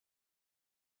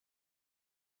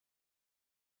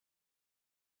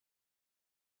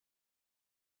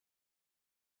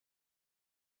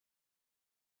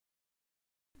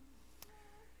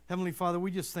Heavenly Father,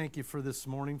 we just thank you for this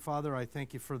morning, Father. I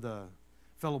thank you for the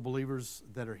fellow believers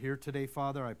that are here today,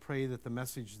 Father. I pray that the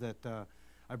message that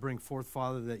I bring forth,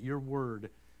 Father, that your word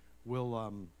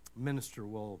will minister,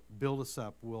 will build us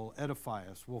up, will edify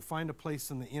us, will find a place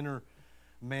in the inner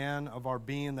man of our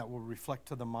being that will reflect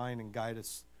to the mind and guide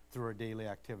us through our daily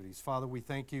activities. Father, we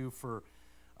thank you for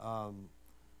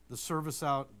the service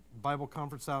out, Bible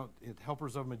conference out at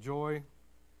Helpers of My Joy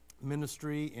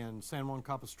Ministry in San Juan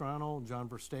Capistrano, John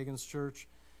Verstegen's church.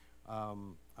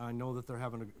 I know that they're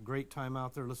having a great time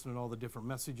out there listening to all the different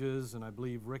messages, and I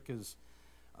believe Rick is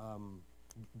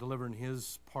delivering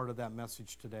his part of that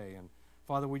message today. And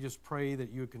Father, we just pray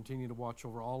that you would continue to watch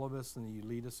over all of us and that you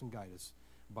lead us and guide us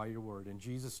by your word. In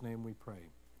Jesus' name we pray.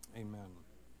 Amen.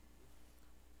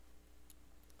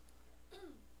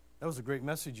 That was a great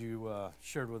message you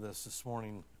shared with us this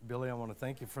morning, Billy. I want to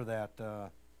thank you for that.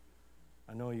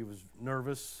 I know you was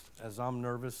nervous, as I'm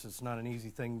nervous. It's not an easy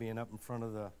thing being up in front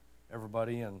of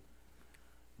everybody, and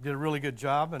did a really good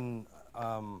job. And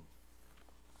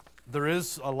there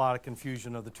is a lot of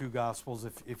confusion of the two Gospels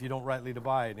if you don't rightly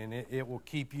divide, and it will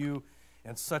keep you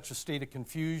in such a state of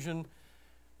confusion.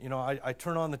 You know, I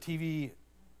turn on the TV,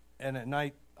 and at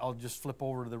night I'll just flip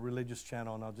over to the religious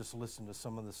channel, and I'll just listen to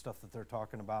some of the stuff that they're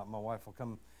talking about. My wife will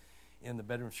come in the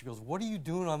bedroom. She goes, "What are you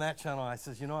doing on that channel?" I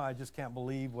says, I just can't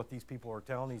believe what these people are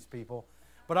telling these people.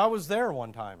 But I was there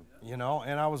one time, and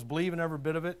I was believing every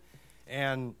bit of it.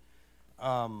 And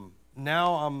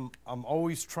now I'm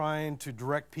always trying to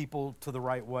direct people to the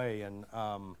right way. And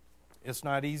it's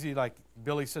not easy. Like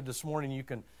Billy said this morning, you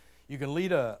can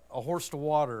lead a horse to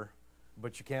water,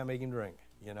 but you can't make him drink,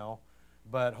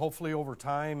 But hopefully over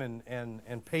time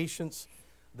and patience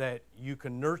that you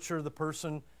can nurture the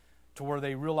person to where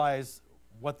they realize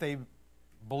what they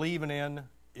believe in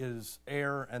is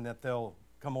error, and that they'll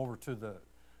come over to the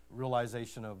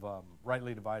realization of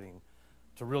rightly dividing,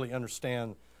 to really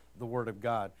understand the Word of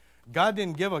God. God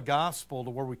didn't give a gospel to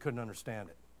where we couldn't understand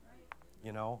it.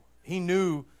 He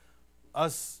knew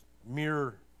us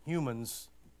mere humans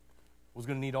was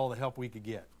going to need all the help we could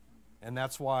get. And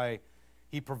that's why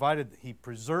He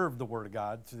preserved the Word of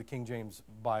God through the King James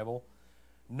Bible.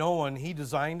 Knowing He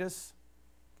designed us,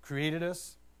 created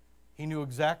us, He knew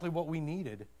exactly what we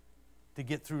needed to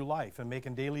get through life and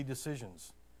making daily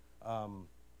decisions. And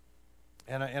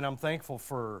I'm thankful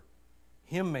for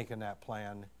Him making that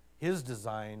plan, His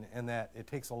design, and that it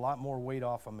takes a lot more weight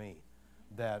off of me.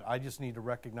 That I just need to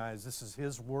recognize this is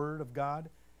His Word of God.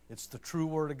 It's the true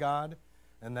Word of God.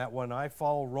 And that when I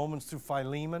follow Romans through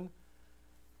Philemon,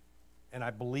 and I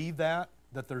believe that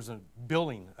there's a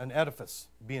building, an edifice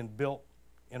being built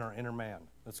in our inner man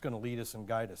that's going to lead us and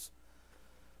guide us.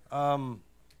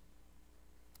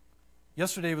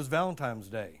 Yesterday was Valentine's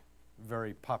Day,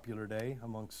 very popular day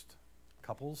amongst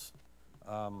couples.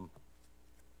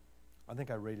 I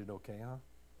think I rated okay, huh?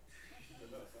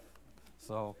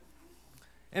 So,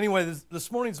 anyway, this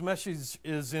morning's message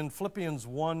is in Philippians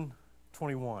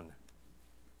 1:21.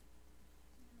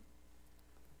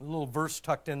 A little verse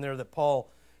tucked in there that Paul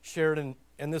shared in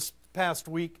this past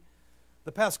week.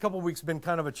 The past couple of weeks have been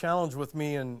kind of a challenge with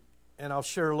me, and I'll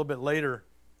share a little bit later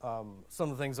some of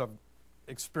the things I've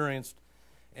experienced.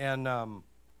 And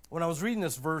when I was reading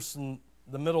this verse in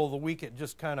the middle of the week, it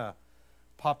just kind of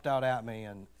popped out at me.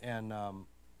 And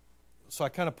so I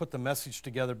kind of put the message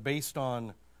together based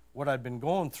on what I'd been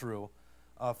going through.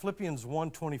 Philippians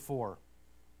 1:24.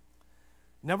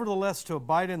 Nevertheless, to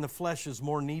abide in the flesh is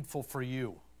more needful for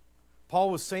you. Paul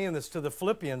was saying this to the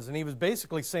Philippians, and he was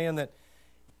basically saying that,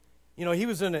 he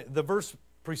was in the verse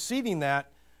preceding that.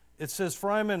 It says,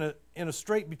 "For I am in a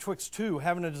strait betwixt two,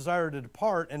 having a desire to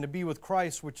depart and to be with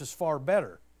Christ, which is far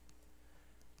better.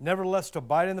 Nevertheless, to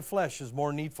abide in the flesh is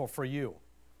more needful for you."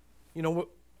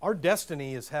 Our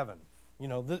destiny is heaven.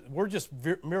 We're just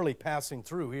merely passing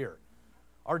through here.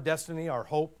 Our destiny, our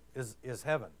hope is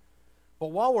heaven. But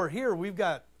while we're here, we've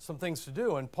got some things to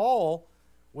do. And Paul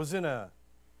was in a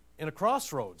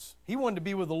crossroads. He wanted to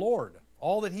be with the Lord.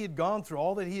 All that he had gone through,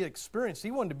 all that he had experienced, he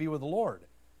wanted to be with the Lord.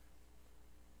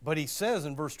 But he says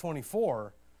in verse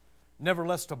 24,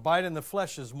 "Nevertheless, to abide in the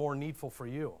flesh is more needful for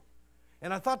you."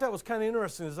 And I thought that was kind of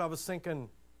interesting as I was thinking,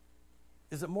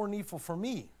 is it more needful for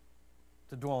me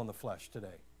to dwell in the flesh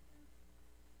today?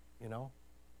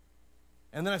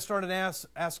 And then I started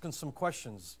asking some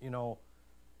questions.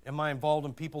 Am I involved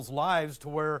in people's lives to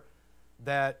where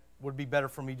that would be better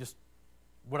for me?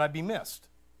 Would I be missed?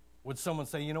 Would someone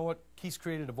say, "You know what, Keith's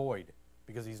created a void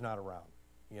because he's not around"?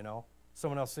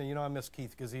 Someone else say, "I miss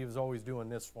Keith because he was always doing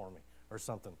this for me," or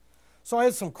something. So I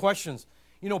had some questions.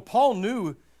 Paul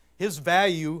knew his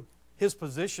value, his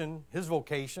position, his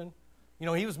vocation. You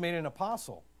know, he was made an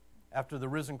apostle after the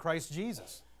risen Christ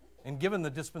Jesus and given the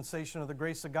dispensation of the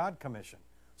grace of God commission.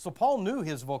 So Paul knew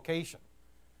his vocation.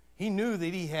 He knew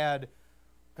that he had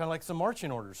kind of like some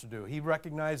marching orders to do. He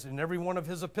recognized in every one of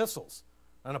his epistles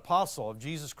an apostle of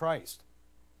Jesus Christ.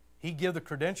 He gave the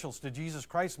credentials to Jesus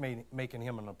Christ making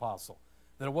him an apostle.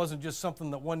 That it wasn't just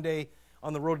something that one day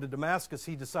on the road to Damascus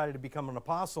he decided to become an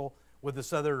apostle with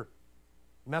this other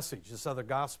message, this other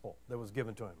gospel that was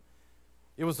given to him.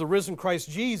 It was the risen Christ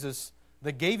Jesus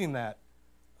that gave him that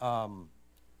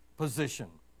position.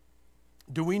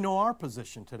 Do we know our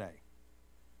position today?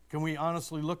 Can we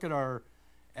honestly look at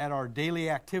our daily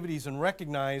activities and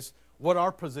recognize what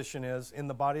our position is in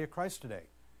the body of Christ today?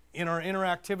 In our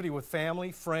interactivity with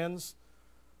family, friends,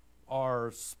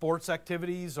 our sports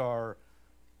activities, our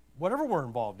whatever we're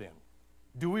involved in.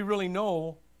 Do we really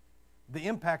know the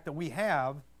impact that we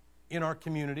have in our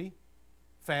community,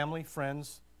 family,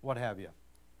 friends, what have you?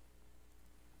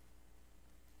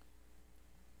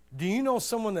 Do you know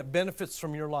someone that benefits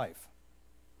from your life?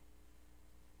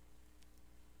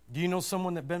 Do you know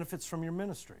someone that benefits from your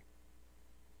ministry?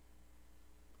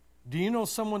 Do you know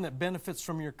someone that benefits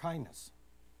from your kindness?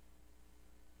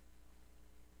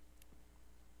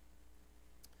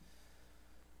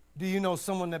 Do you know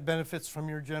someone that benefits from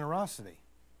your generosity?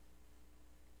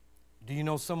 Do you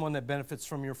know someone that benefits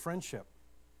from your friendship?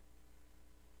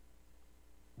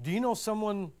 Do you know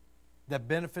someone that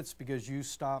benefits because you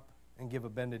stop and give a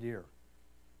bended ear?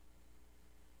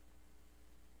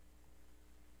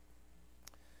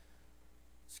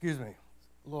 Excuse me,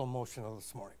 a little emotional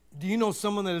this morning. Do you know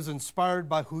someone that is inspired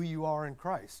by who you are in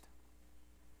Christ?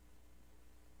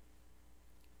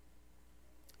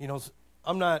 You know,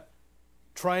 I'm not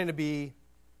trying to be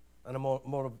a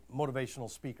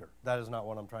motivational speaker. That is not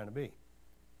what I'm trying to be.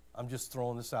 I'm just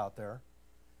throwing this out there.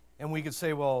 And we could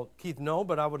say, well, Keith, no,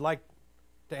 but I would like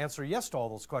to answer yes to all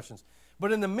those questions.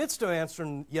 But in the midst of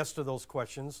answering yes to those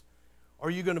questions,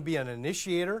 are you going to be an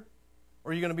initiator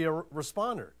or are you going to be a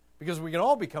responder? Because we can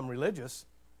all become religious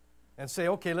and say,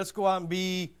 okay, let's go out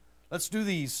and let's do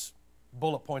these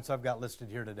bullet points I've got listed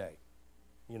here today.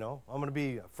 You know, I'm going to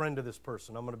be a friend to this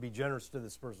person. I'm going to be generous to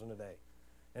this person today.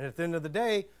 And at the end of the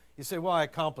day, you say, well, I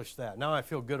accomplished that. Now I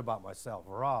feel good about myself.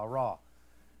 Rah, rah.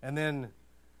 And then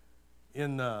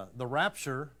in the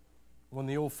rapture, when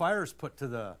the old fire is put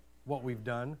to what we've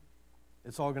done,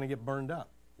 it's all going to get burned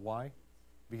up. Why?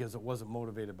 Because it wasn't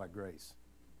motivated by grace.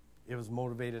 It was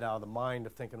motivated out of the mind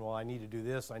of thinking, well, I need to do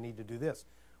this, I need to do this.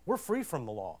 We're free from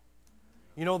the law.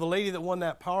 You know, the lady that won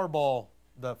that Powerball,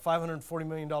 the $540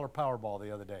 million Powerball the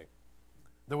other day,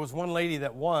 there was one lady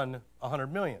that won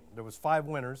 $100 million. There was 5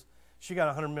 winners. She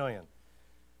got $100 million.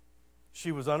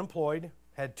 She was unemployed,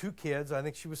 had 2 kids. I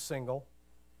think she was single.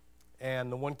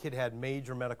 And the one kid had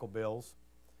major medical bills.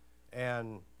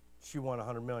 And she won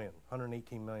 $100 million,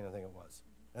 $118 million, I think it was.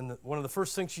 And one of the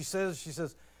first things she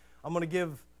says, I'm going to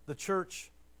give the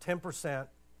church 10%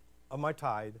 of my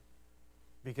tithe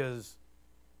because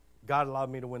God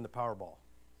allowed me to win the Powerball.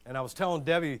 And I was telling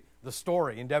Debbie the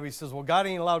story, and Debbie says, well, God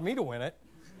ain't allowed me to win it,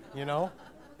 you know.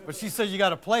 But she says you got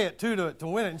to play it, too, to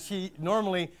win it. And she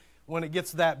normally, when it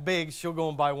gets that big, she'll go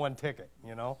and buy 1 ticket,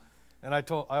 you know. And I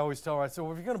always tell her, I said,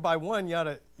 well, if you're going to buy 1, you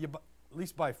at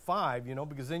least buy 5, you know,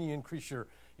 because then you increase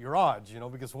your odds, you know,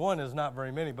 because 1 is not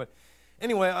very many. But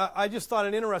anyway, I just thought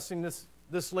it interesting,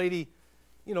 this lady,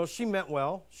 you know, she meant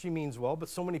well, she means well, but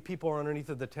so many people are underneath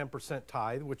of the 10%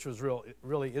 tithe, which was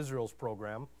really Israel's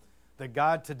program, that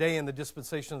God today in the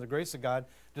dispensation of the grace of God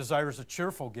desires a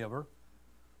cheerful giver,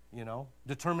 you know,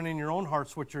 determining in your own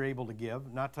hearts what you're able to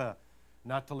give, not to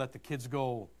let the kids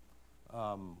go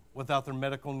without their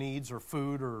medical needs or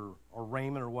food or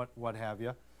raiment or what have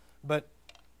you. But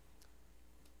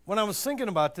when I was thinking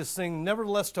about this thing,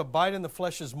 nevertheless to abide in the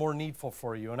flesh is more needful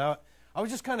for you. And I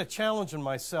was just kind of challenging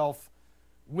myself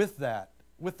with that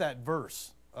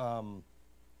verse. I'm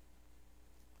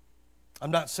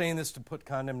not saying this to put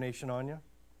condemnation on you.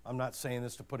 I'm not saying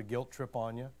this to put a guilt trip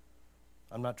on you.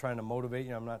 I'm not trying to motivate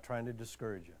you. I'm not trying to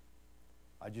discourage you.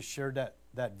 I just shared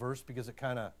that verse because it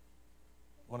kind of,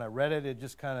 when I read it, it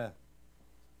just kind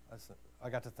of, I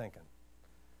got to thinking.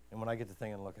 And when I get to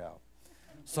thinking, look out.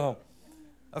 So,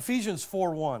 Ephesians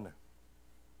 4:1,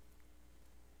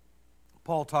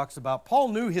 Paul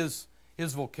knew his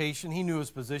vocation. He knew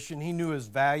his position. He knew his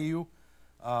value.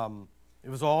 It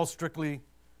was all strictly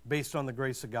based on the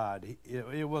grace of God.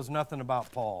 It was nothing about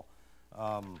Paul.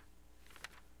 But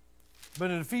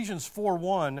in Ephesians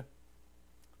 4:1,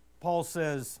 Paul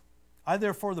says, I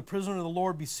therefore, the prisoner of the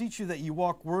Lord, beseech you that ye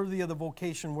walk worthy of the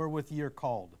vocation wherewith ye are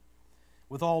called,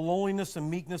 with all lowliness and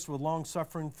meekness, with long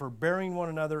suffering, forbearing one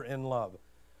another in love.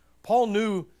 Paul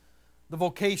knew The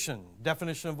vocation,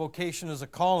 definition of vocation is a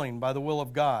calling by the will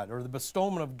of God, or the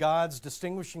bestowment of God's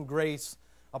distinguishing grace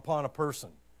upon a person.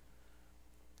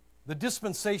 The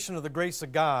dispensation of the grace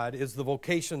of God is the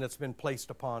vocation that's been placed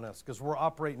upon us, because we're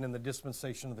operating in the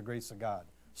dispensation of the grace of God,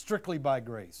 strictly by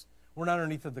grace. We're not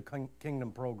underneath of the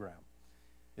kingdom program.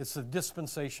 It's the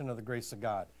dispensation of the grace of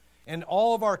God. And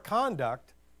all of our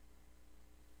conduct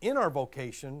in our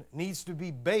vocation needs to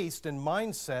be based in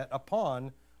mindset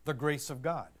upon the grace of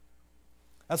God.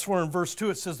 That's where in verse 2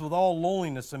 it says, with all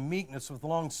lowliness and meekness, with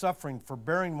long suffering,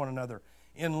 forbearing one another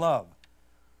in love.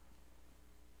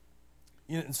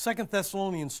 In 2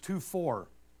 Thessalonians 2:4,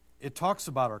 it talks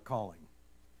about our calling.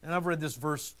 And I've read this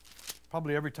verse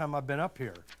probably every time I've been up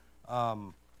here.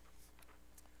 2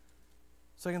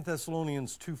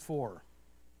 Thessalonians 2:4.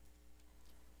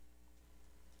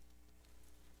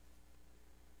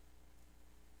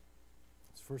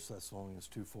 It's 1 Thessalonians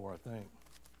 2:4, I think.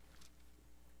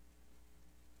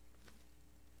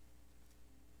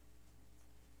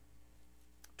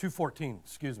 2:14,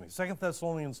 excuse me. 2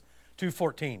 Thessalonians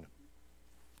 2:14.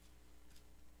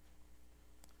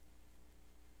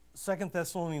 2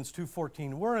 Thessalonians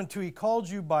 2:14. Whereunto he called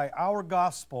you by our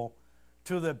gospel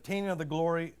to the obtaining of the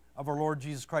glory of our Lord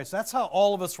Jesus Christ. That's how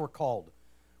all of us were called.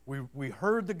 We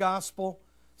heard the gospel.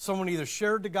 Someone either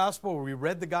shared the gospel or we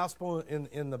read the gospel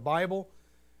in the Bible,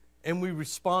 and we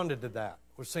responded to that.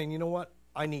 We're saying, you know what?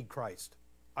 I need Christ.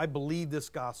 I believe this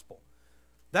gospel.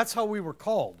 That's how we were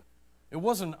called. It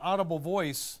wasn't an audible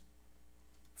voice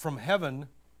from heaven,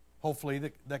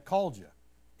 hopefully, that called you.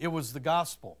 It was the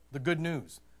gospel, the good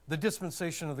news, the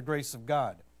dispensation of the grace of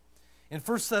God. In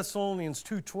 1 Thessalonians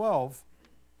 2:12,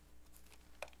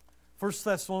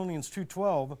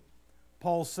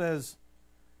 Paul says,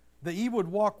 that ye would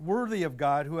walk worthy of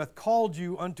God, who hath called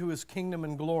you unto his kingdom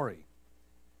and glory.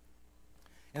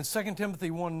 And 2 Timothy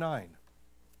 1:9.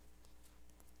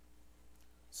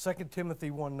 2 Timothy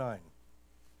 1:9.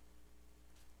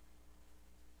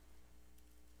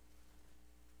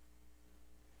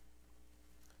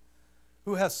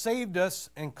 Who hath saved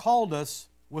us and called us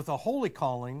with a holy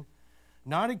calling,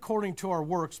 not according to our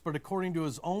works, but according to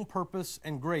his own purpose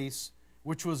and grace,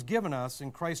 which was given us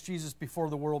in Christ Jesus before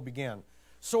the world began.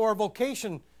 So our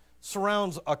vocation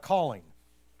surrounds a calling.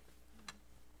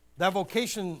 That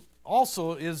vocation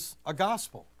also is a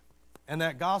gospel, and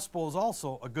that gospel is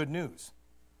also a good news.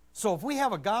 So if we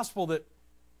have a gospel that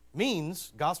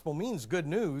gospel means good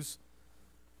news,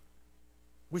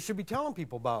 we should be telling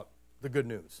people about the good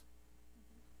news.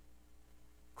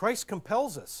 Christ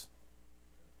compels us.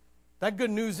 That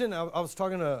good news I was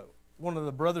talking to one of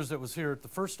the brothers that was here at the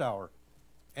first hour,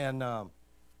 and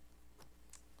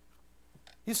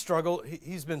he's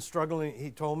been struggling, he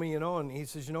told me, and he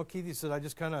says, Keith, he said, I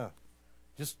just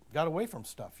got away from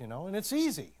stuff, and it's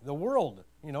easy. The world,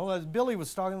 as Billy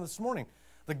was talking this morning,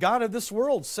 the God of this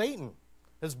world, Satan,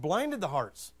 has blinded the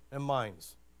hearts and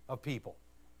minds of people.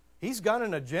 He's got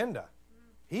an agenda.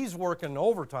 He's working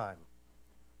overtime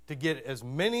to get as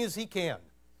many as he can,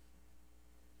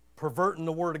 perverting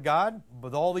the Word of God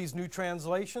with all these new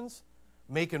translations,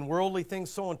 making worldly things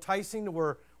so enticing to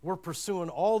where we're pursuing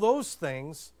all those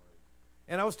things.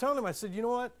 And I was telling him, I said, you know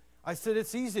what? I said,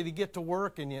 it's easy to get to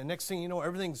work, and next thing you know,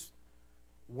 everything's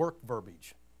work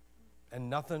verbiage and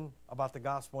nothing about the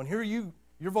gospel. And here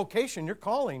your vocation, your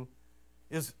calling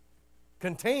is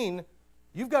contained.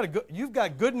 You've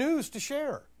got good news to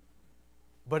share.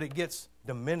 But it gets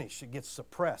diminished. It gets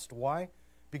suppressed. Why?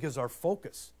 Because our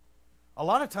focus. A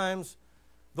lot of times,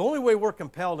 the only way we're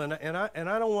compelled, and I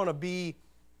don't want to be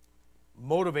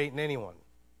motivating anyone.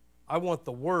 I want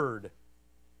the Word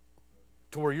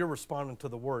to where you're responding to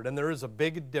the Word. And there is a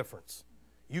big difference.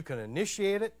 You can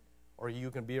initiate it, or you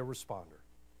can be a responder.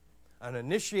 An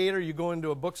initiator, you go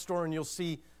into a bookstore and you'll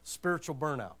see spiritual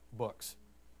burnout books.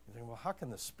 You think, well, how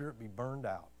can the Spirit be burned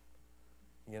out?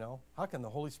 How can the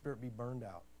Holy Spirit be burned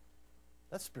out?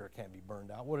 That Spirit can't be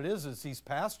burned out. What it is these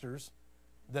pastors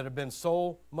that have been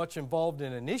so much involved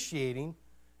in initiating,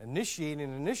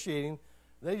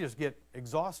 they just get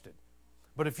exhausted.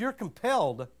 But if you're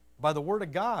compelled by the Word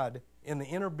of God in the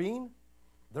inner being,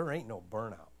 there ain't no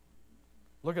burnout.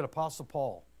 Look at Apostle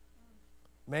Paul.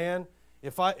 Man,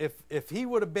 if he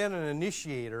would have been an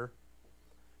initiator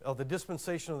of the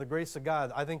dispensation of the grace of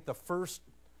God, I think the first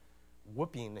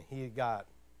whooping he got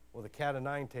with a cat of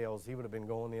nine tails, he would have been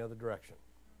going the other direction.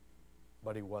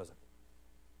 But he wasn't.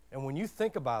 And when you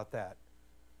think about that,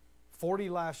 40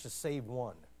 lashes save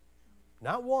one.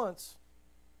 Not once,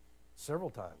 several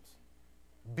times.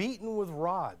 Beaten with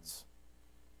rods.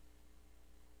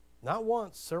 Not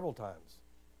once, several times.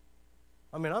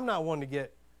 I mean, I'm not one to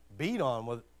get beat on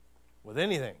with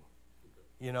anything,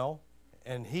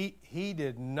 And he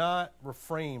did not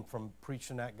refrain from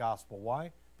preaching that gospel.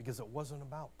 Why? Because it wasn't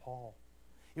about Paul.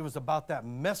 It was about that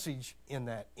message in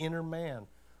that inner man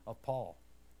of Paul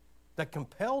that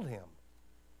compelled him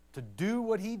to do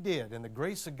what he did. And the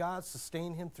grace of God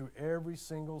sustained him through every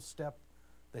single step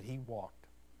that he walked.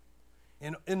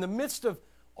 And in the midst of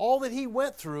all that he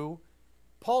went through,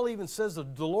 Paul even says, the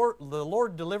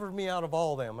Lord delivered me out of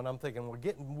all them. And I'm thinking, we're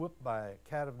getting whipped by a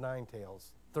cat of nine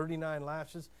tails. 39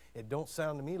 lashes. It don't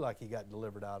sound to me like he got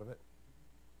delivered out of it.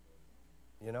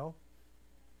 You know?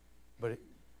 But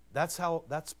that's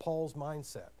Paul's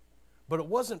mindset. But it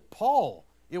wasn't Paul.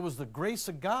 It was the grace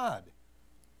of God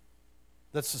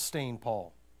that sustained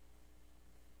Paul.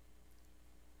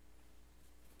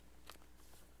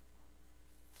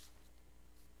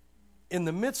 In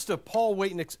the midst of Paul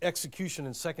waiting execution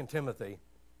in 2 Timothy,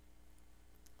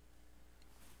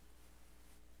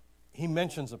 he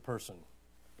mentions a person.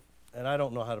 And I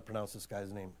don't know how to pronounce this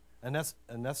guy's name.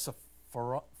 Onesiphorus,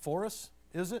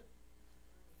 is it?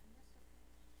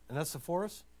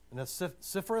 Onesiphorus?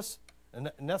 Onesiphorus?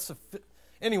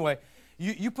 Anyway,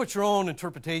 you put your own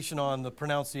interpretation on the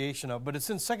pronunciation of it, but it's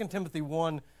in 2 Timothy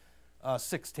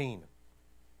 1:16.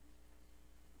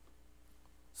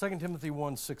 2 Timothy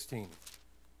 1:16.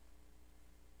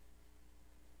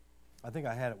 I think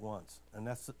I had it once.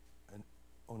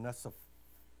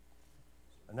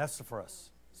 Onesiphorus,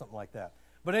 something like that.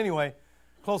 But anyway,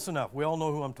 close enough. We all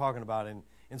know who I'm talking about. In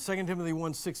 2 Timothy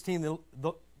 1:16,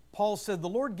 Paul said, "The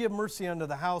Lord give mercy unto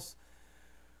the house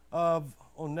of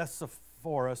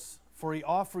Onesiphorus, for he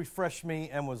oft refreshed me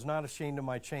and was not ashamed of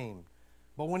my shame.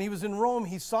 But when he was in Rome,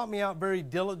 he sought me out very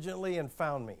diligently and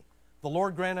found me. The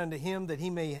Lord grant unto him that he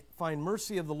may find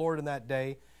mercy of the Lord in that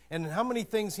day. And in how many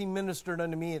things he ministered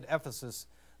unto me at Ephesus,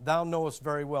 thou knowest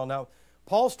very well." Now,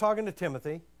 Paul's talking to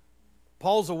Timothy.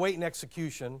 Paul's awaiting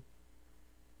execution.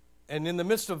 And in the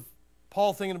midst of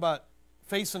Paul thinking about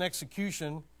facing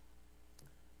execution,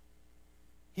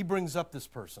 he brings up this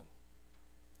person.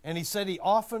 And he said, he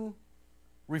often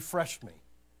refreshed me,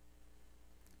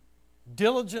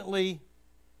 diligently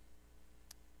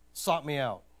sought me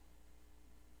out.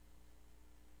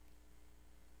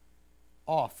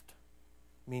 Oft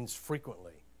means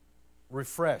frequently.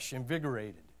 Refresh,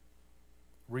 invigorated,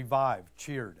 revived,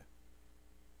 cheered.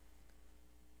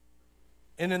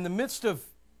 And in the midst of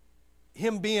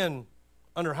him being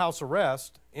under house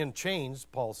arrest, in chains,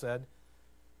 Paul said,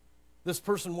 this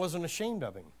person wasn't ashamed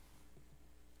of him.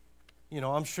 You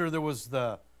know, I'm sure there was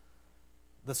the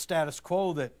status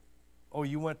quo that, oh,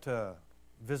 you went to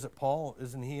visit Paul?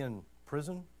 Isn't he in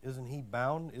prison? Isn't he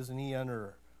bound? Isn't he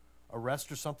under arrest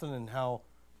or something? And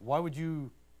why would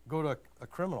you go to a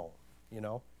criminal? You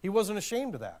know, he wasn't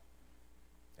ashamed of that.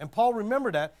 And Paul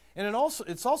remembered that. And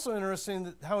it's also interesting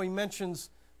that how he mentions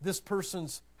this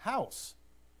person's house.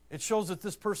 It shows that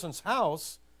this person's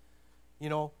house, you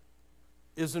know,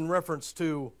 is in reference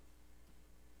to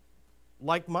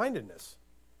like-mindedness,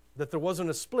 that there wasn't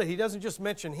a split. He doesn't just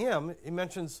mention him. He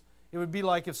mentions, it would be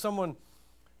like if someone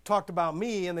talked about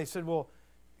me and they said, well,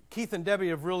 Keith and Debbie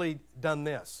have really done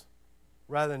this,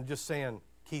 rather than just saying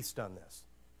Keith's done this.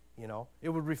 You know, it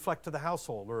would reflect to the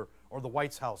household or the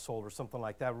White's household or something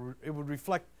like that. It would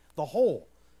reflect the whole.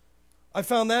 I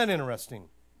found that interesting.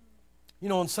 You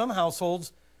know, in some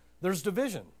households, there's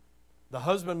division. The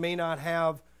husband may not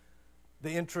have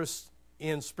the interest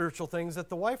in spiritual things that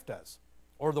the wife does.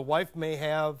 Or the wife may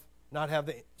not have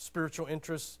the spiritual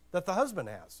interests that the husband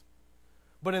has.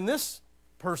 But in this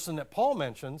person that Paul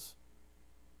mentions,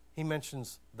 he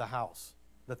mentions the house,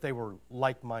 that they were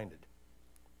like-minded.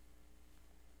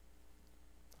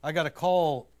 I got a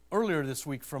call earlier this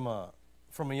week from a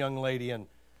young lady, and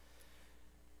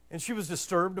she was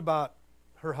disturbed about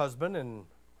her husband and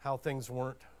how things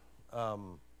weren't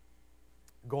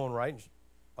going right,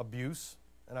 abuse.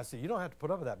 And I said, you don't have to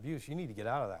put up with that abuse. You need to get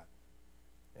out of that.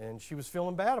 And she was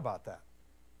feeling bad about that.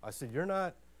 I said, you're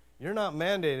not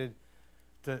mandated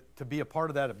to be a part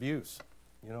of that abuse.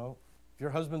 You know, if your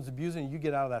husband's abusing you,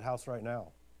 get out of that house right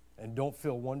now. And don't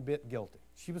feel one bit guilty.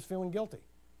 She was feeling guilty.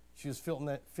 She was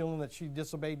feeling that she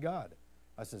disobeyed God.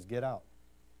 I says, get out.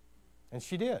 And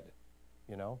she did,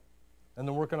 you know. And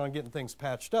they're working on getting things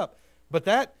patched up. But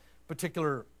that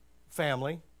particular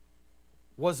family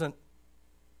wasn't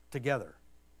together.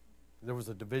 There was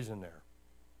a division there.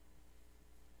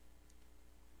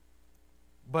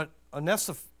 But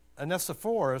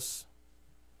Onesiphorus,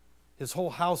 his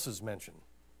whole house is mentioned.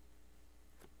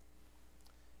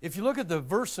 If you look at the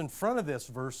verse in front of this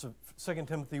verse of 2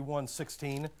 Timothy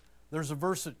 1:16, there's a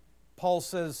verse that Paul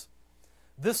says,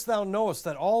 "This thou knowest,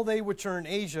 that all they which are in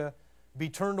Asia be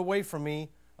turned away from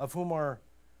me, of whom are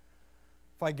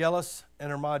Phygellus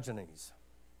and Hermogenes.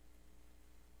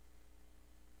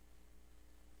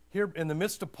 Here in the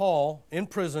midst of Paul in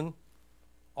prison,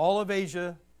 all of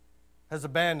Asia has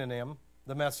abandoned him,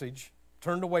 the message,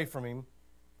 turned away from him,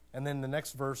 and then the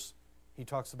next verse he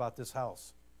talks about this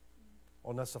house,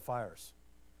 Onesiphorus.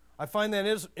 I find that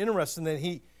is interesting that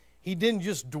he didn't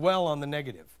just dwell on the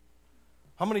negative.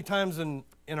 How many times in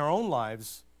our own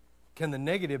lives can the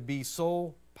negative be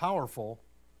so powerful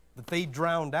that they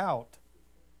drowned out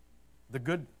the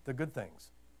good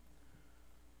things?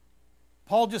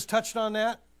 Paul just touched on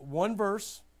that, one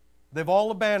verse. They've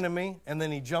all abandoned me, and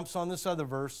then he jumps on this other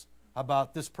verse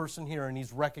about this person here, and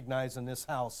he's recognized in this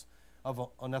house of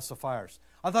Onesiphorus.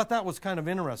 I thought that was kind of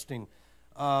interesting.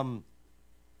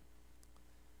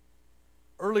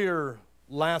 Earlier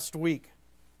last week,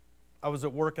 I was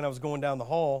at work, and I was going down the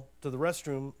hall to the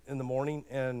restroom in the morning,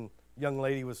 and a young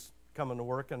lady was coming to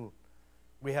work, and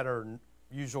we had our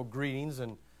usual greetings,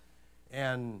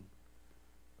 and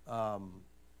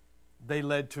they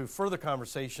led to further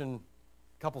conversation,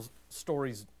 a couple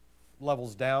stories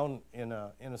levels down in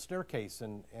a staircase,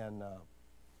 and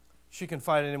she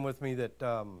confided in with me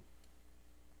that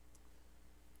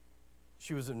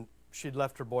she'd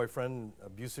left her boyfriend,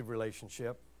 abusive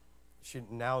relationship. She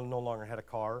now no longer had a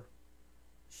car.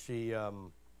 She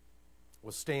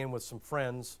was staying with some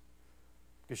friends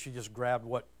because she just grabbed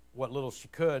what little she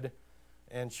could,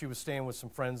 and she was staying with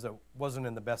some friends that wasn't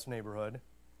in the best neighborhood.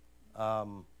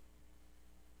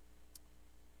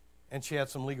 And she had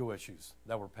some legal issues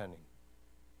that were pending.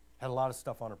 Had a lot of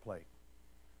stuff on her plate.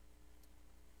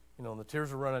 You know, and the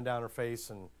tears were running down her face,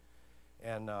 and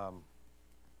I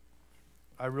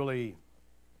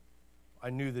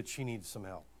knew that she needed some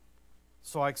help.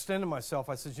 So I extended myself.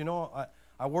 I said, you know,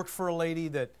 I worked for a lady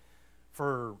that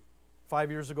for 5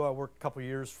 years ago, I worked a couple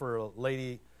years for a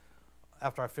lady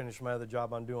after I finished my other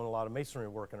job on doing a lot of masonry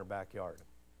work in her backyard.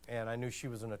 And I knew she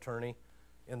was an attorney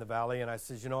in the valley, and I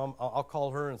said, you know, I'll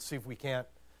call her and see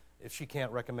if she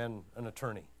can't recommend an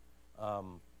attorney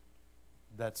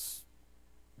that's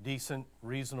decent,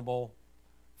 reasonable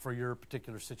for your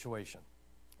particular situation.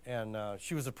 And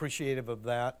she was appreciative of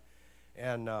that,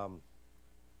 and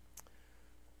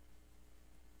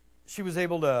she was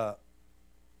able to,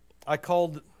 I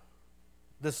called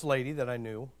this lady that I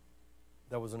knew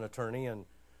that was an attorney, and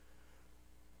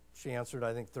she answered,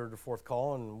 I think, third or fourth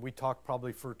call, and we talked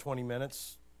probably for 20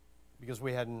 minutes because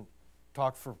we hadn't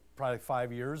talked for probably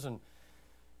 5 years, and,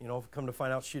 you know, come to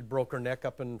find out she had broke her neck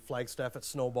up in Flagstaff at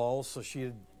Snowballs, so she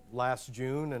had last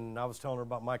June, and I was telling her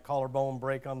about my collarbone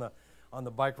break on the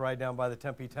bike ride down by the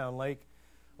Tempe Town Lake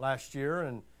last year,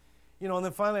 and, you know, and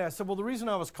then finally I said, well, the reason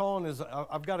I was calling is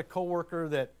I've got a coworker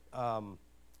that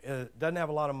doesn't have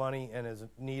a lot of money and is in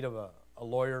need of a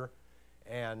lawyer,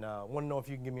 and want to know if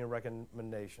you can give me a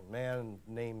recommendation. Man,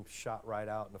 name shot right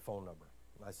out and the phone number.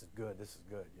 And I said, good, this is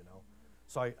good, you know.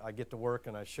 So I get to work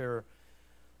and I share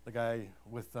the guy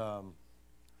with the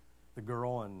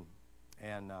girl, and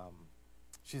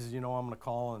she says, you know, I'm going to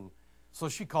call. And so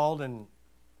she called and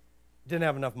didn't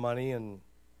have enough money, and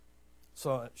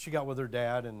so she got with her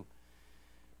dad, and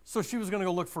so she was going to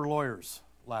go look for lawyers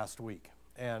last week.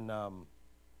 And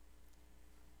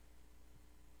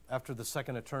after the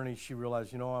second attorney, she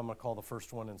realized, you know, I'm going to call the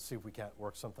first one and see if we can't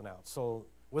work something out. So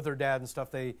with her dad and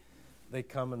stuff, they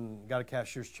come and got a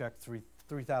cashier's check,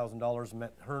 $3,000.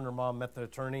 Met her and her mom met the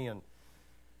attorney, and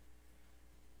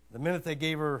the minute they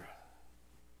gave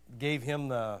him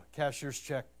the cashier's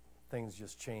check, things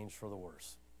just changed for the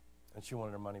worse, and she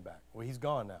wanted her money back. Well, he's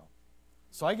gone now.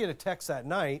 So I get a text that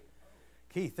night,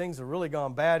 Keith, things have really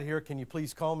gone bad here. Can you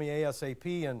please call me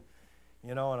ASAP? And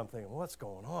you know, and I'm thinking, what's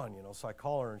going on? You know, so I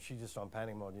call her, and she's just on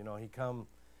panic mode. You know, he come,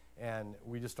 and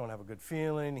we just don't have a good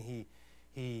feeling.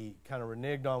 He kind of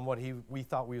reneged on what we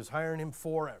thought we was hiring him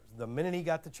for the minute he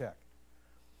got the check.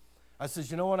 I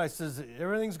says, you know what? I says,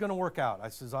 everything's going to work out. I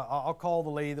says, I'll call the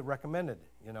lady that recommended,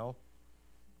 you know.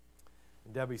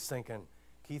 And Debbie's thinking,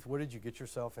 Keith, what did you get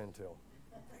yourself into?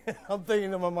 I'm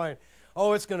thinking in my mind,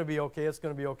 oh, it's going to be okay. It's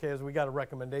going to be okay, as we got a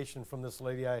recommendation from this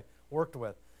lady I worked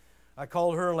with. I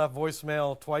called her and left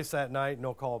voicemail twice that night,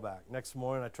 no call back. Next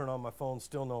morning, I turn on my phone,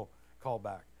 still no call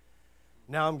back.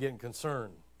 Now I'm getting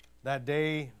concerned. Next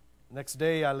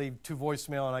day, I leave 2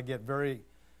 voicemail, and I get very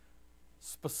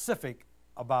specific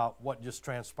about what just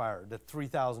transpired. The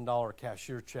 $3,000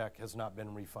 cashier check has not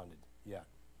been refunded yet,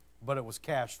 but it was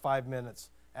cashed 5 minutes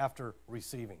after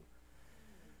receiving.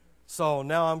 So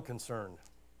now I'm concerned,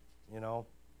 you know,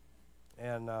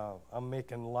 and I'm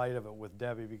making light of it with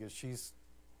Debbie because she's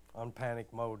on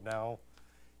panic mode now,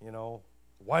 you know.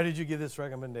 Why did you give this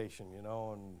recommendation, you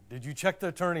know, and did you check the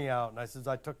attorney out? And I says,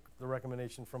 I took the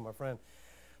recommendation from my friend.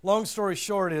 long story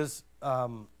short is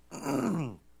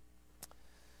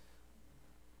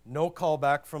no call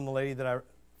back from the lady that I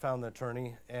found the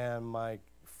attorney, and my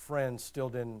friend was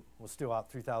still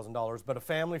out $3,000, but a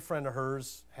family friend of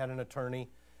hers had an attorney.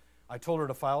 I told her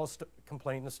to file a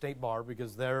complaint in the state bar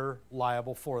because they're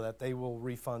liable for that. They will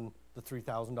refund the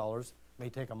 $3,000. May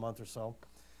take a month or so.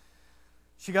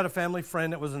 She got a family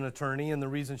friend that was an attorney, and the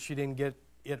reason she didn't get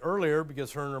it earlier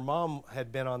because her and her mom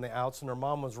had been on the outs, and her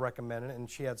mom was recommending it, and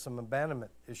she had some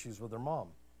abandonment issues with her mom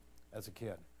as a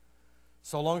kid.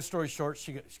 So long story short,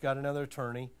 she got another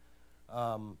attorney,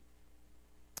 and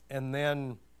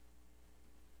then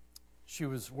she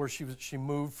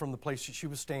moved from the place she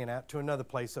was staying at to another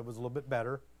place that was a little bit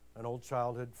better, an old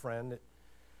childhood friend that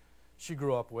she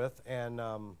grew up with, and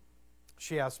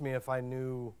she asked me if I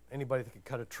knew anybody that could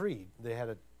cut a tree. They had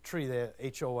a tree, they had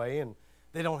HOA, and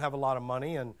they don't have a lot of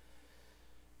money, and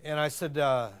I said,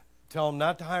 tell them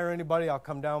not to hire anybody. I'll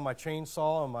come down with my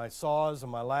chainsaw and my saws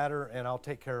and my ladder, and I'll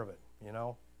take care of it,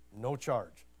 no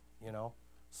charge,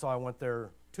 So I went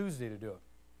there Tuesday to do it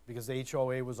because the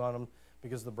HOA was on them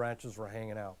because the branches were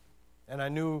hanging out. And I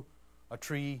knew a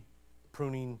tree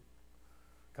pruning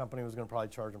company was going to probably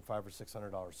charge them $500 or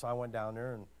 $600. So I went down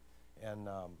there and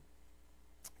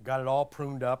got it all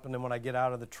pruned up. And then when I get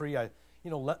out of the tree,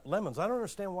 lemons, I don't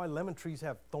understand why lemon trees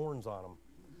have thorns on them.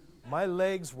 My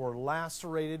legs were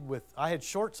lacerated I had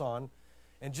shorts on,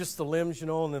 and just the limbs,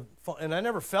 and I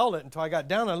never felt it until I got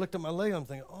down. I looked at my leg, and I'm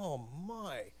thinking, oh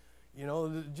my,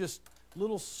 just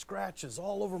little scratches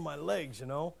all over my legs,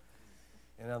 And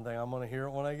I'm thinking, I'm going to hear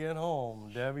it when I get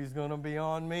home. Debbie's going to be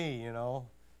on me,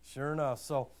 Sure enough.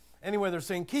 So anyway, they're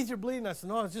saying, Keith, you're bleeding. I said,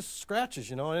 no, it's just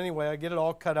scratches, And anyway, I get it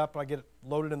all cut up. I get it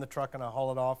loaded in the truck, and I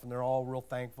haul it off, and they're all real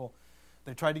thankful.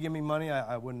 They tried to give me money.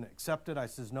 I wouldn't accept it. I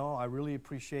says, no, I really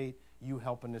appreciate you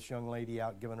helping this young lady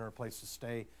out, giving her a place to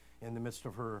stay in the midst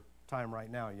of her time right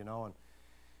now,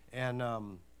 And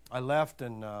I left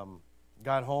and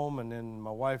got home, and then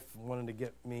my wife wanted to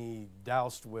get me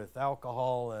doused with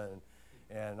alcohol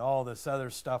and all this other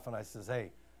stuff, and I says,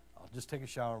 hey, I'll just take a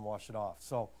shower and wash it off.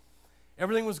 So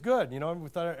everything was good, we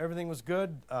thought everything was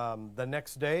good. The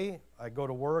next day, I go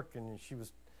to work, and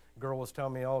girl was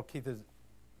telling me, oh, Keith,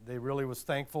 they really was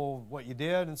thankful what you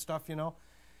did and stuff,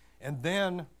 And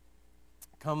then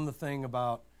come the thing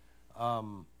about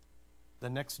the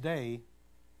next day,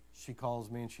 she calls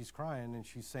me and she's crying, and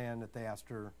she's saying that they asked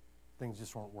her, things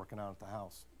just weren't working out at the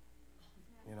house,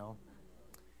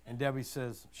 And Debbie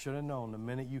says, should have known the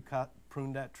minute you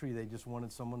pruned that tree, they just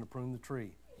wanted someone to prune the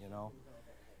tree,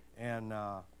 And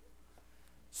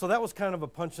so that was kind of a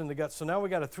punch in the gut. So now we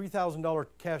got a $3,000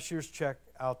 cashier's check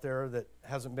out there that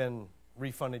hasn't been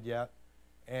refunded yet,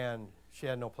 and she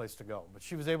had no place to go. But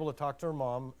she was able to talk to her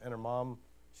mom, and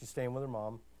she's staying with her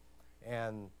mom,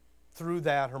 and through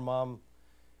that, her mom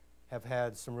have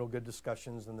had some real good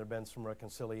discussions, and there have been some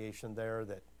reconciliation there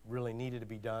that really needed to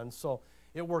be done. So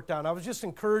it worked out. And I was just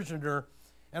encouraging her,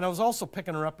 and I was also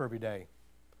picking her up every day,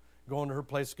 going to her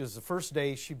place, because the first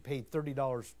day she paid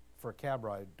 $30 for a cab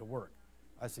ride to work.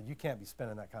 I said, you can't be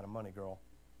spending that kind of money, girl.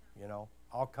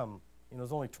 I'll come. It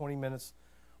was only 20 minutes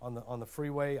on the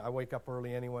freeway. I wake up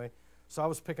early anyway. So I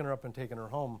was picking her up and taking her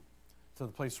home to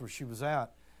the place where she was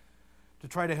at to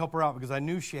try to help her out, because I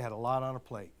knew she had a lot on her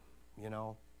plate,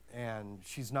 and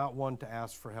she's not one to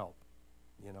ask for help,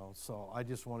 So I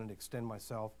just wanted to extend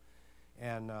myself.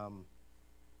 And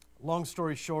long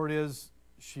story short is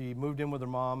she moved in with her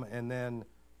mom, and then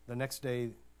the next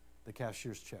day the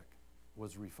cashier's check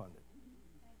was refunded,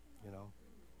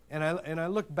 And I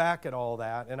look back at all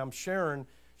that, and I'm sharing.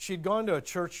 She'd gone to a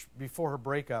church before her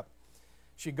breakup.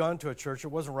 She'd gone to a church. It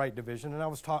wasn't Right Division, and I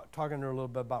was talking to her a little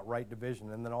bit about Right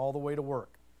Division, and then all the way to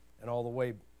work and all the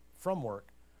way from work,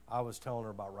 I was telling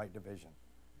her about Right Division.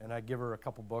 And I'd give her a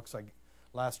couple books.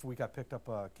 Last week I picked up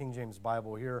a King James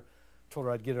Bible here. Told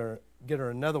her I'd get her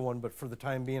another one, but for the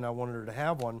time being I wanted her to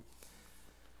have one.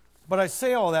 But I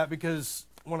say all that because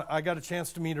when I got a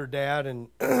chance to meet her dad, and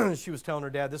she was telling her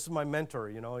dad, this is my mentor,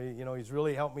 he's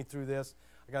really helped me through this.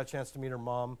 I got a chance to meet her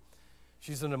mom.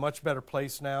 She's in a much better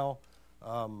place now.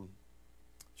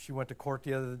 She went to court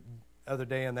the other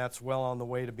day, and that's well on the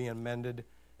way to being mended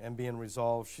and being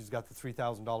resolved. She's got the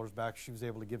 $3,000 back she was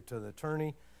able to give to the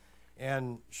attorney,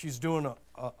 and she's doing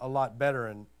a lot better.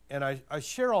 And I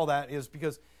share all that is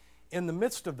because in the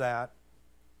midst of that,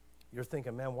 you're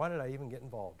thinking, man, why did I even get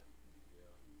involved?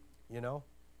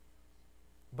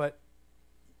 But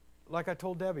like I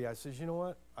told Debbie, I says, you know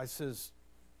what? I says,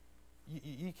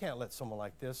 you can't let someone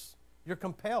like this. You're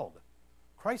compelled.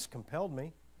 Christ compelled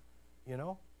me,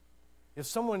 If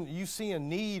someone you see in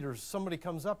need or somebody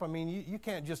comes up, you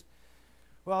can't just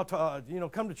well,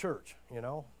 come to church,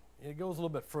 It goes a little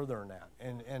bit further than that.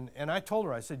 And I told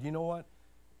her, I said, you know what?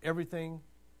 Everything,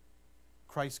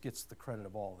 Christ gets the credit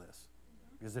of all this.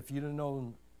 Because if you'd have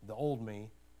known the old me,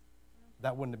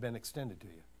 that wouldn't have been extended to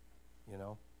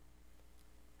you,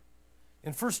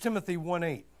 In 1 Timothy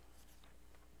 1:8,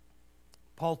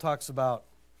 Paul talks about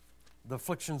the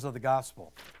afflictions of the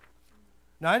gospel.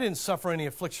 Now, I didn't suffer any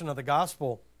affliction of the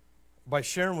gospel by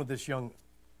sharing with this young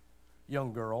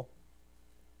girl.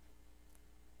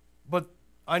 But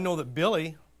I know that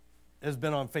Billy has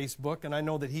been on Facebook, and I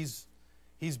know that he's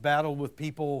battled with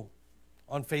people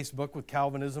on Facebook with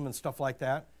Calvinism and stuff like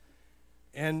that,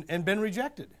 and been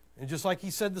rejected. And just like he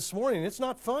said this morning, it's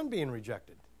not fun being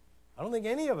rejected. I don't think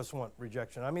any of us want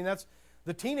rejection. I mean, that's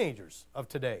the teenagers of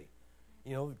today.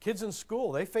 Kids in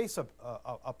school, they face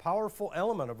a powerful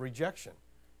element of rejection,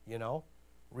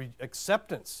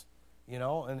 acceptance,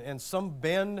 and some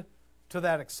bend to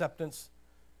that acceptance,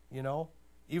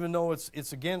 even though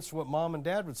it's against what mom and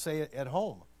dad would say at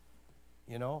home.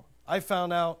 I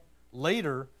found out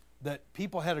later that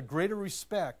people had a greater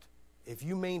respect if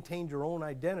you maintained your own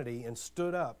identity and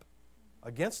stood up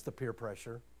against the peer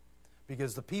pressure,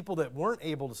 because the people that weren't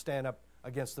able to stand up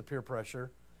against the peer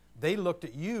pressure, they looked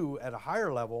at you at a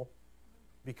higher level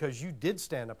because you did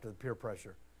stand up to the peer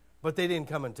pressure. But they didn't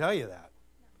come and tell you that,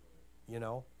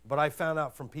 But I found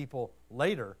out from people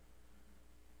later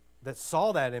that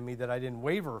saw that in me, that I didn't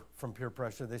waver from peer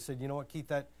pressure. They said, you know what,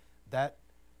 Keith, that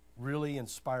really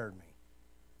inspired me.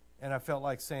 And I felt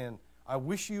like saying, I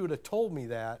wish you would have told me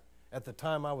that at the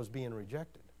time I was being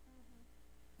rejected,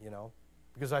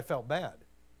 because I felt bad,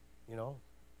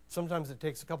 Sometimes it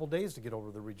takes a couple days to get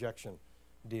over the rejection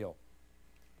deal.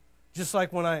 Just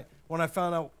like when I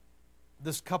found out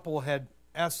this couple had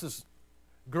asked this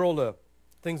girl to,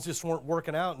 things just weren't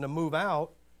working out and to move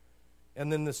out,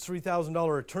 and then this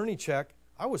 $3,000 attorney check,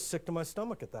 I was sick to my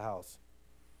stomach at the house.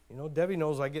 Debbie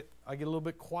knows I get a little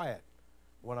bit quiet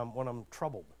when I'm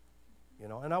troubled,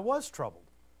 and I was troubled.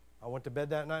 I went to bed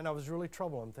that night and I was really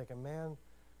troubled. I'm thinking, man,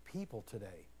 people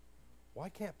today, why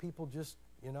can't people just,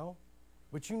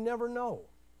 But you never know.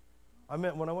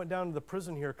 When I went down to the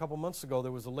prison here a couple months ago,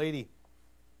 there was a lady,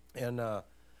 and I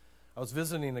was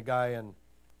visiting a guy, and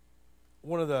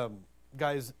one of the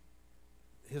guys,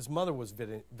 his mother was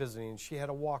visiting, and she had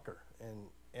a walker,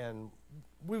 and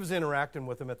we was interacting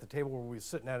with him at the table where we were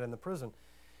sitting at in the prison,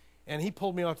 and he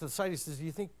pulled me off to the side. He says, do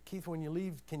you think, Keith, when you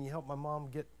leave, can you help my mom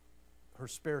get her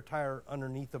spare tire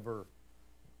underneath of her,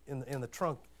 in the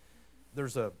trunk?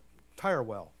 There's a tire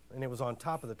well, and it was on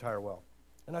top of the tire well.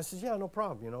 And I said, yeah, no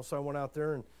problem, So I went out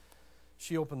there, and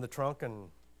she opened the trunk, and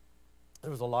there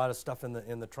was a lot of stuff in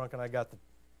the trunk, and I got the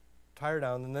tire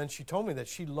down. And then she told me that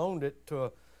she loaned it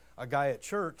to a guy at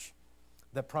church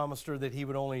that promised her that he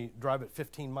would only drive it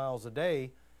 15 miles a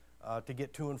day to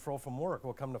get to and fro from work.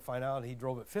 Well, come to find out, he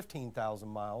drove it 15,000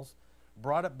 miles,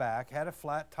 brought it back, had a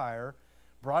flat tire,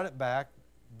 brought it back.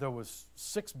 There was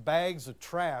 6 bags of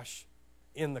trash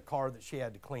in the car that she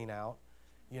had to clean out,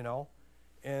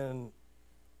 and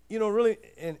really,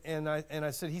 and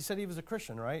I said, he said he was a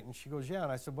Christian, right? And she goes, yeah.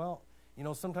 And I said, well,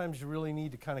 sometimes you really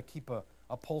need to kind of keep a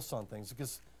pulse on things,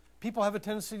 because people have a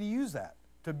tendency to use that,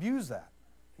 to abuse that,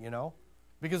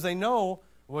 because they know,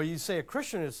 well, you say a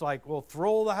Christian, it's like, well,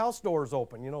 throw the house doors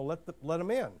open, let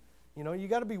them in. You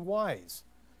got to be wise,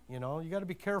 you got to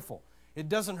be careful. It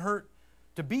doesn't hurt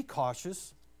to be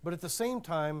cautious, but at the same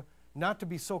time, not to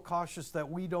be so cautious that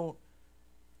we don't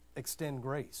extend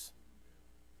grace,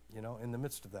 in the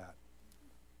midst of that.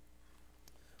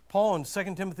 Paul in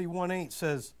 2 Timothy 1:8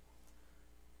 says,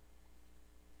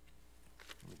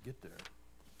 let me get there.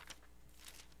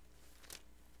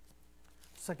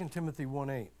 2 Timothy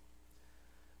 1:8.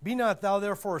 Be not thou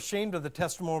therefore ashamed of the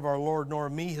testimony of our Lord, nor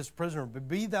of me his prisoner, but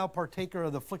be thou partaker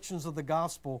of the afflictions of the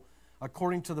gospel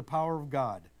according to the power of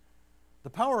God. The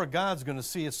power of God's going to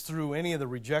see us through any of the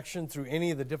rejection, through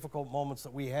any of the difficult moments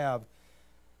that we have,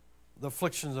 the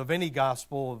afflictions of any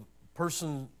gospel, of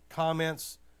person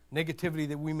comments, negativity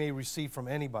that we may receive from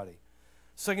anybody.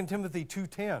 2 Timothy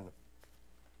 2:10.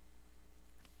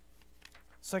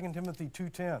 2 Timothy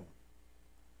 2:10.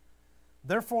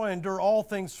 Therefore I endure all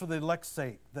things for the elect's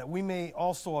sake, that we may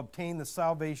also obtain the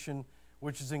salvation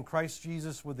which is in Christ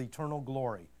Jesus with eternal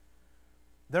glory.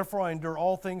 Therefore I endure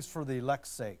all things for the elect's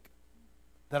sake.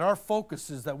 That our focus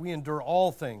is that we endure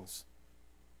all things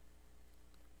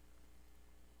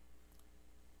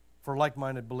for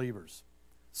like-minded believers.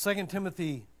 2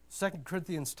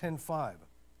 Corinthians 10:5.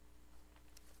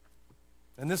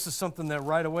 And this is something that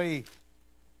right away,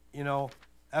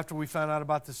 after we found out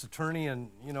about this attorney and,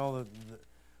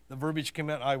 the verbiage came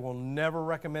out, I will never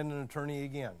recommend an attorney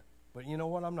again. But you know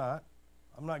what? I'm not.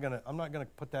 I'm not gonna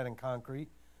put that in concrete.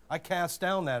 I cast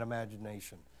down that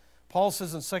imagination. Paul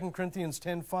says in 2 Corinthians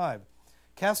 10:5,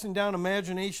 casting down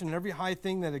imagination and every high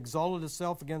thing that exalted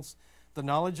itself against the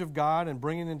knowledge of God, and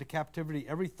bringing into captivity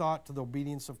every thought to the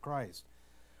obedience of Christ.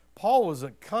 Paul was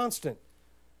a constant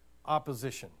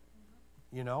opposition,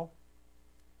 you know,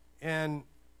 and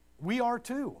we are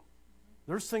too.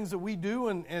 There's things that we do,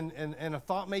 and a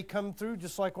thought may come through,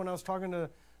 just like when I was talking to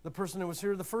the person that was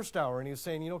here the first hour, and he was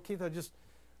saying, you know, Keith,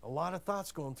 a lot of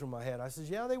thoughts going through my head. I says,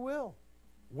 yeah, they will.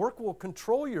 Work will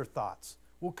control your thoughts,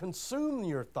 will consume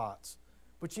your thoughts,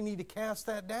 but you need to cast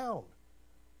that down.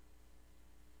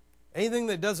 Anything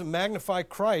that doesn't magnify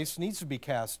Christ needs to be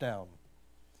cast down.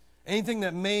 Anything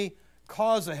that may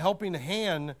cause a helping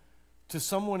hand to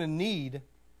someone in need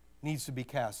needs to be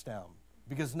cast down,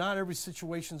 because not every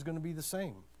situation is going to be the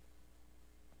same.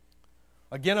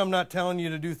 Again, I'm not telling you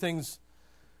to do things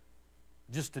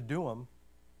just to do them.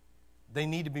 They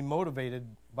need to be motivated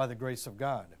by the grace of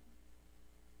God.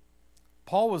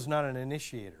 Paul was not an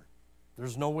initiator.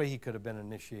 There's no way he could have been an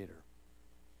initiator.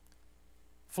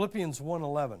 Philippians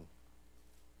 1:11.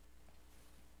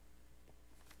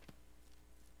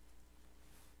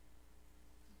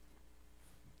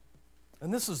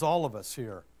 And this is all of us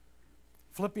here.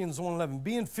 Philippians 1:11.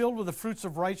 Being filled with the fruits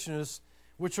of righteousness,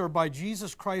 which are by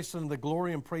Jesus Christ unto the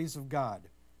glory and praise of God.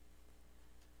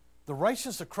 The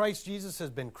righteousness of Christ Jesus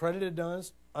has been credited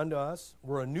unto us.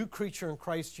 We're a new creature in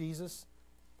Christ Jesus.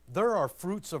 There are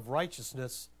fruits of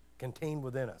righteousness contained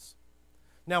within us.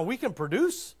 Now, we can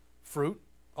produce fruit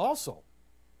also.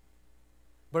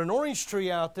 But an orange tree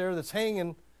out there that's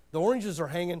hanging, the oranges are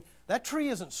hanging, that tree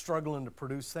isn't struggling to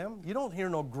produce them. You don't hear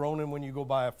no groaning when you go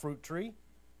by a fruit tree.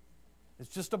 It's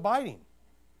just abiding.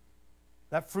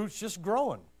 That fruit's just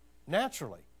growing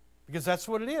naturally, because that's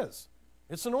what it is.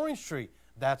 It's an orange tree.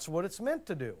 That's what it's meant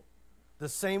to do. The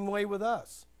same way with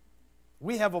us.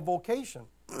 We have a vocation.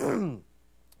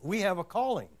 We have a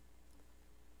calling.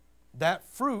 That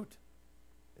fruit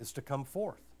is to come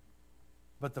forth.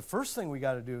 But the first thing we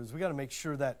got to do is we got to make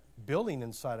sure that building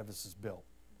inside of us is built.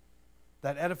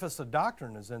 That edifice of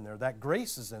doctrine is in there. That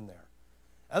grace is in there.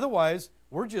 Otherwise,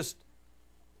 we're just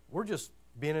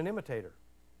being an imitator,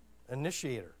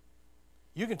 initiator.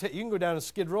 You can go down to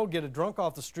Skid Row, get a drunk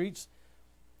off the streets,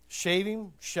 shave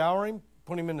him, shower him,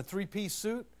 put him in a three-piece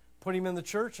suit, put him in the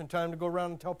church, and tell him to go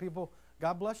around and tell people,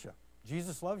 God bless you.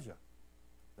 Jesus loves you.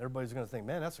 Everybody's going to think,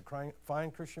 man, that's a fine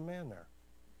Christian man there.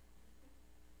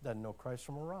 Doesn't know Christ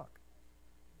from a rock.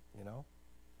 You know?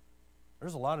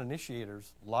 There's a lot of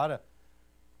initiators,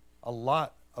 a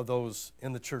lot of those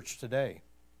in the church today.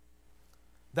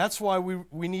 That's why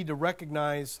we need to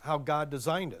recognize how God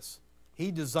designed us.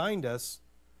 He designed us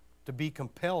to be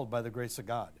compelled by the grace of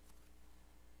God.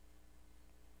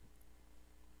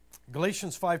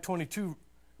 Galatians 5:22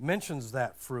 mentions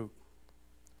that fruit.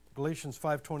 Galatians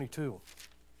 5:22.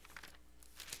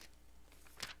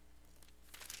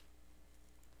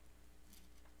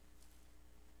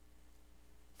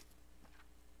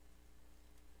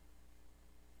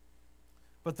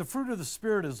 But the fruit of the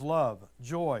Spirit is love,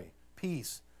 joy,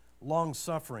 peace,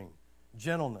 long-suffering,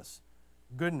 gentleness,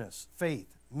 goodness,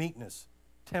 faith, meekness,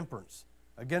 temperance.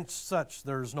 Against such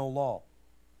there is no law.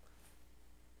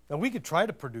 Now, we could try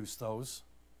to produce those,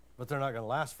 but they're not going to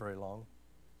last very long.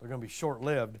 They're going to be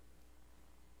short-lived.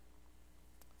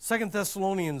 2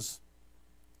 Thessalonians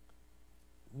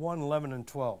 1:11 and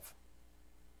 12.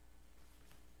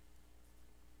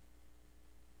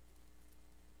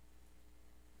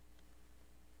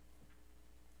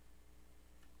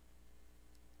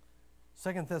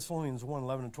 Second Thessalonians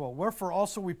 1:11 and 12. Wherefore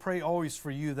also we pray always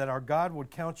for you, that our God would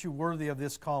count you worthy of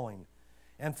this calling,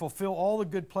 and fulfill all the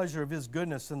good pleasure of his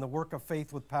goodness in the work of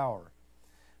faith with power,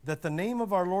 that the name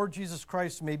of our Lord Jesus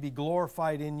Christ may be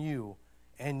glorified in you,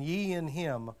 and ye in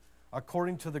him,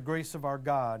 according to the grace of our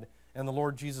God and the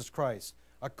Lord Jesus Christ.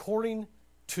 According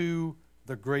to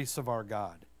the grace of our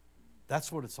God.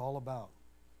 That's what it's all about,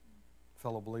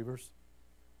 fellow believers.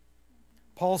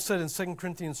 Paul said in 2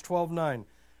 Corinthians 12:9,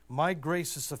 my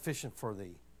grace is sufficient for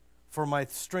thee, for my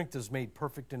strength is made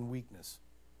perfect in weakness.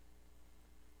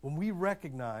 When we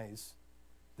recognize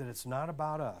that it's not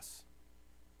about us,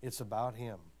 it's about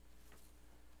him.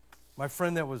 My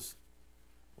friend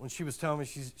when she was telling me,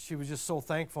 she was just so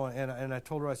thankful, and I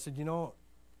told her, I said, you know,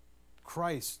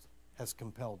 Christ has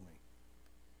compelled me.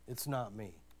 It's not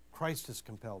me. Christ has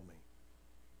compelled me.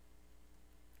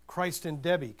 Christ and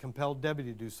Debbie compelled Debbie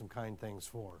to do some kind things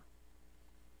for her.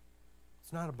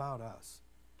 It's not about us.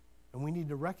 And we need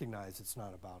to recognize it's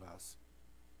not about us.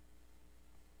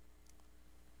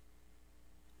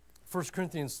 1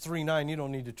 Corinthians 3:9, you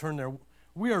don't need to turn there.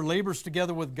 We are laborers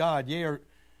together with God.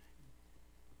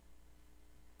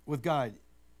 With God.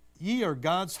 Ye are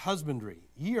God's husbandry.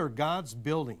 Ye are God's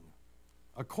building.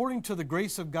 According to the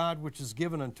grace of God which is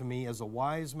given unto me as a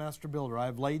wise master builder, I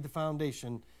have laid the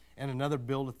foundation, and another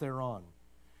buildeth thereon.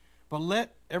 But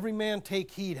let every man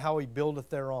take heed how he buildeth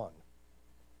thereon.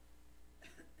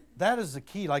 That is the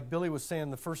key, like Billy was saying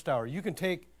in the first hour. You can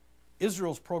take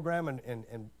Israel's program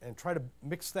and try to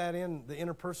mix that in, the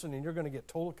inner person, and you're going to get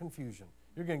total confusion.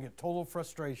 You're going to get total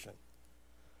frustration.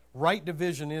 Right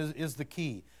division is the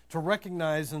key to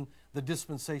recognizing the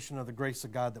dispensation of the grace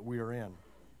of God that we are in.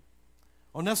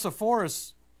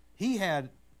 Onesiphorus, he had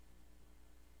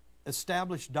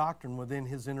established doctrine within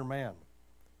his inner man.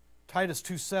 Titus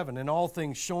 2:7, in all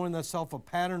things showing thyself a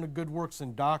pattern of good works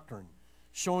in doctrine,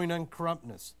 showing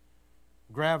uncorruptness,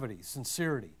 gravity,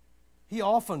 sincerity. He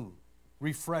often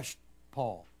refreshed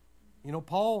Paul. You know,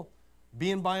 Paul,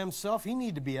 being by himself, he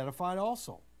needed to be edified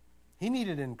also. He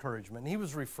needed encouragement, and he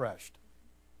was refreshed.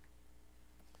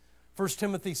 1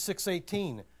 Timothy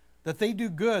 6:18, that they do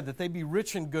good, that they be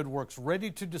rich in good works, ready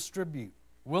to distribute,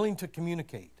 willing to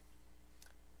communicate.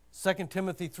 2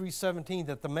 Timothy 3:17,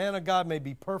 that the man of God may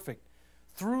be perfect,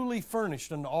 thoroughly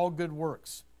furnished unto all good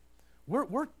works.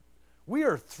 We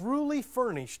are thoroughly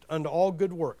furnished unto all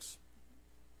good works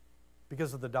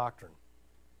because of the doctrine.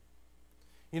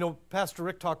 You know, Pastor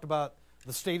Rick talked about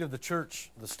the state of the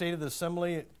church, the state of the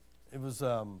assembly. It was,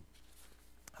 what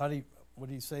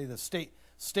do you say? The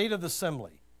state of the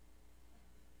assembly.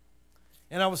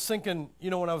 And I was thinking, you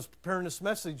know, when I was preparing this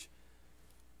message,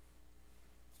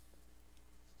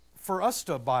 for us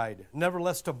to abide,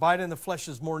 nevertheless to abide in the flesh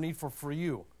is more needful for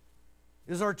you.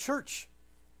 Is our church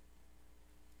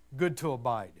good to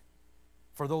abide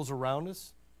for those around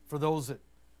us, for those that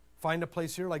find a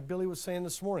place here, like Billy was saying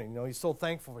this morning? You know, he's so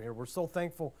thankful here. We're so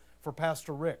thankful for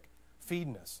Pastor Rick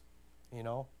feeding us, you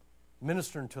know,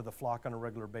 ministering to the flock on a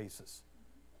regular basis.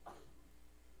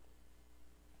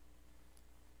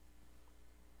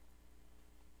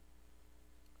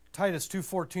 Titus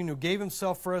 2:14, who gave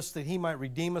himself for us that he might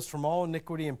redeem us from all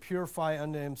iniquity and purify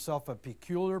unto himself a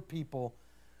peculiar people,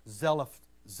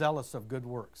 zealous of good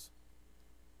works.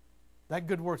 That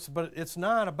good works, but it's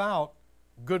not about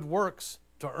good works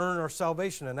to earn our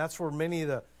salvation, and that's where many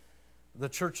of the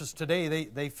churches today,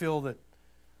 they feel that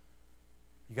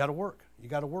you got to work, you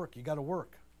got to work, you got to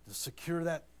work to secure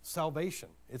that salvation.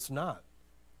 It's not.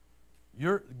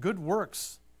 Your good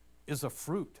works is a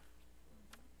fruit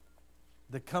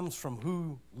that comes from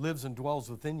who lives and dwells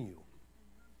within you,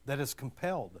 that is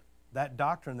compelled, that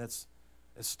doctrine that's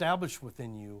established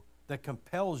within you that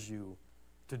compels you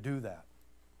to do that.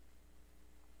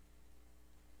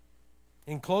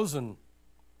 In closing,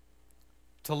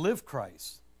 to live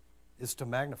Christ is to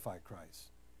magnify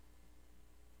Christ,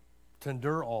 to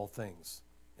endure all things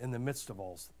in the midst of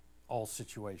all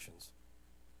situations.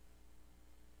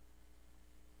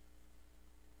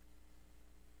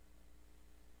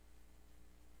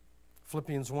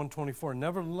 Philippians 1:24,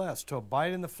 nevertheless, to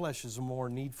abide in the flesh is more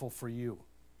needful for you.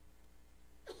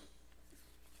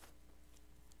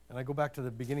 And I go back to the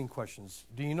beginning questions.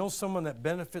 Do you know someone that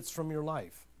benefits from your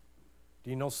life? Do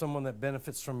you know someone that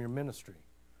benefits from your ministry?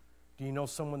 Do you know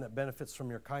someone that benefits from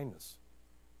your kindness?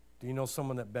 Do you know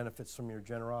someone that benefits from your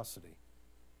generosity?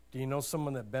 Do you know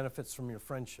someone that benefits from your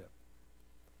friendship?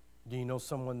 Do you know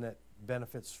someone that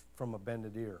benefits from a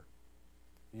bended ear?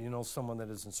 Do you know someone that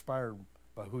is inspired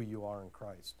by who you are in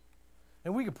Christ?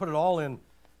 And we could put it all in,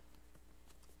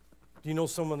 do you know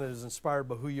someone that is inspired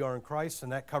by who you are in Christ?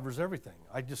 And that covers everything.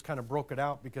 I just kind of broke it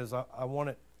out because I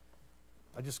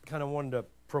just kind of wanted to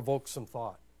provoke some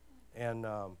thought. And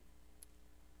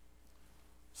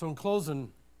so in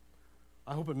closing,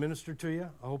 I hope it ministered to you.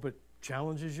 I hope it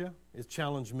challenges you. It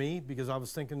challenged me because I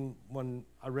was thinking, when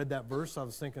I read that verse, I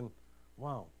was thinking,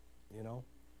 wow, you know,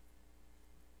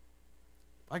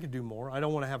 I could do more. I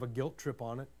don't want to have a guilt trip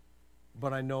on it,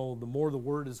 but I know the more the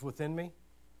word is within me,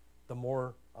 the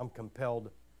more I'm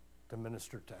compelled to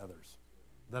minister to others.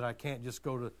 That I can't just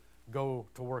go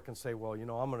to work and say, well, you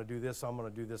know, I'm going to do this, I'm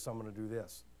going to do this, I'm going to do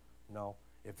this. No.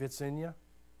 If it's in you,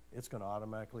 it's going to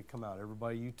automatically come out.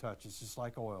 Everybody you touch, it's just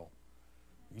like oil.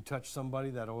 You touch somebody,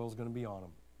 that oil is going to be on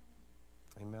them.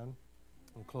 Amen?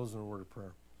 I'm closing a word of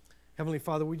prayer. Heavenly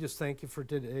Father, we just thank you for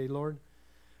today, Lord.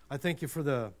 I thank you for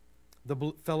the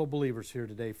fellow believers here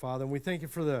today, Father. And we thank you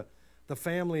for the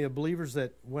family of believers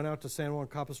that went out to San Juan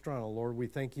Capistrano, Lord. We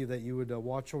thank you that you would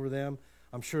watch over them.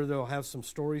 I'm sure they'll have some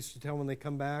stories to tell when they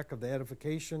come back of the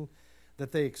edification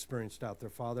that they experienced out there,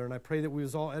 Father. And I pray that we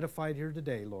was all edified here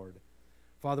today, Lord.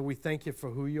 Father, we thank you for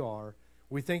who you are.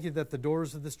 We thank you that the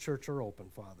doors of this church are open,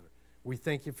 Father. We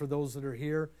thank you for those that are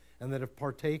here and that have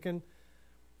partaken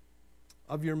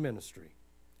of your ministry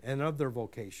and of their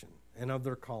vocation and of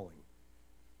their calling.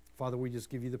 Father, we just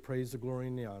give you the praise, the glory,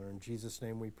 and the honor. In Jesus'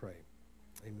 name we pray.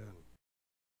 Amen.